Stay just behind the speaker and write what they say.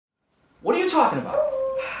talking about?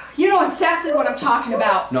 You know exactly what I'm talking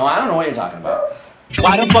about. No, I don't know what you're talking about.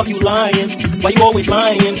 Why the fuck you lying? Why you always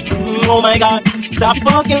lying? Oh my god, stop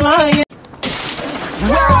fucking lying.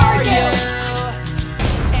 Where are you?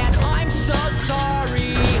 And I'm so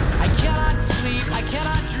sorry. I cannot sleep, I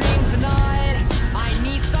cannot dream tonight. I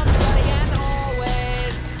need somebody and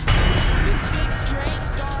always. The sick, strange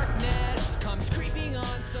darkness comes creeping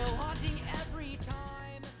on, so haunting every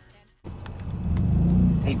time.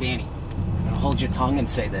 Hey, Danny, hold your tongue and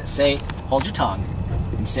say this. Hold your tongue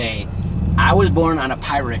and say, I was born on a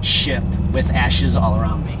pirate ship with ashes all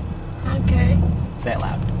around me. Okay. Say it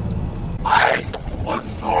loud. I was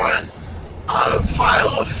born on a pile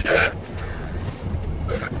of shit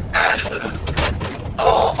with ashes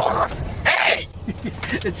all around. Hey!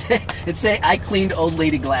 It's say, I cleaned old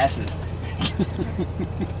lady glasses.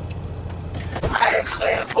 I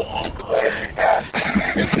cleaned old lady glasses.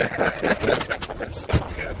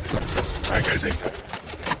 Stop it. Alright guys, hang tight.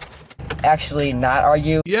 Actually not, are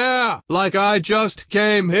you? Yeah, like I just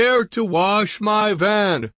came here to wash my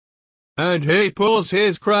van. And he pulls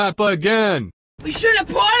his crap again. We shouldn't have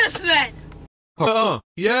brought us then.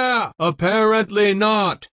 Yeah, apparently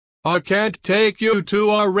not. I can't take you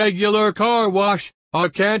to a regular car wash. I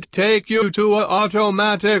can't take you to an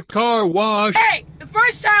automatic car wash. Hey, the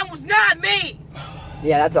first time was not me.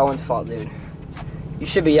 Yeah, that's Owen's fault, dude. You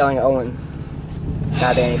should be yelling at Owen,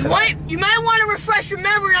 not Danny for that. Wait, you might want to refresh your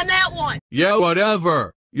memory on that one. Yeah,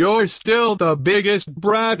 whatever. You're still the biggest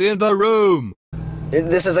brat in the room.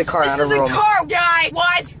 This is a car, not a room. This is a car, guy.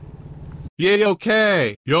 Wise. Yeah,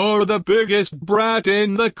 okay. You're the biggest brat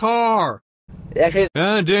in the car. Actually,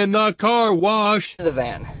 And in the car wash. this is a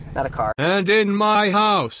van, not a car. And in my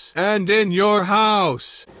house. And in your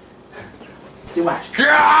house. See, watch.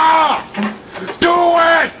 Yeah! Do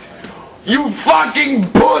it! You fucking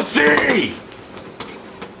pussy!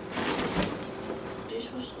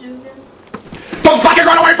 Don't fucking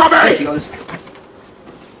run away from There she me! goes.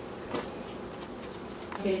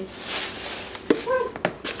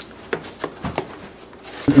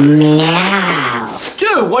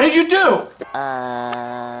 Dude, what did you do?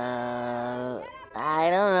 I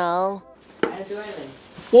don't know. I didn't do anything.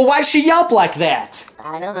 Well, why'd she yelp like that?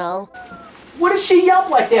 I don't know. What did she yelp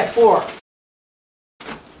like that for?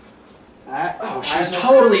 Oh, she's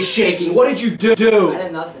totally shaking. What did you do? I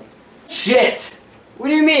did nothing. Shit. What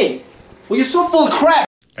do you mean? Well, you're so full of crap.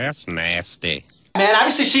 That's nasty. Man,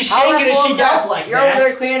 obviously she's shaking and she yelped like You're over there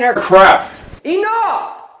that. cleaning her Crap!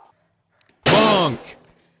 Enough! Bonk.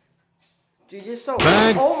 Dude, you're so...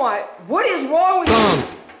 Bang. Oh my... What is wrong with Bonk. you?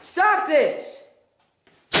 Stop this!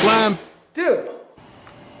 Slam. Dude.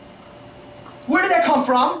 Where did that come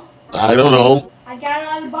from? I don't know. I got it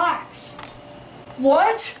out of the box.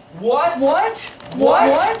 What? What? What?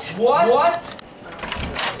 What? What?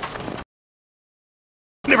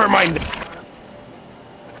 Never mind.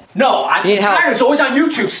 No, You need help. Tiger's always on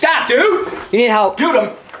YouTube. Stop, dude! You need help. Dude,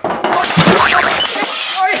 I'm...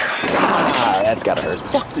 Ah, that's gotta hurt.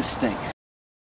 Fuck this thing.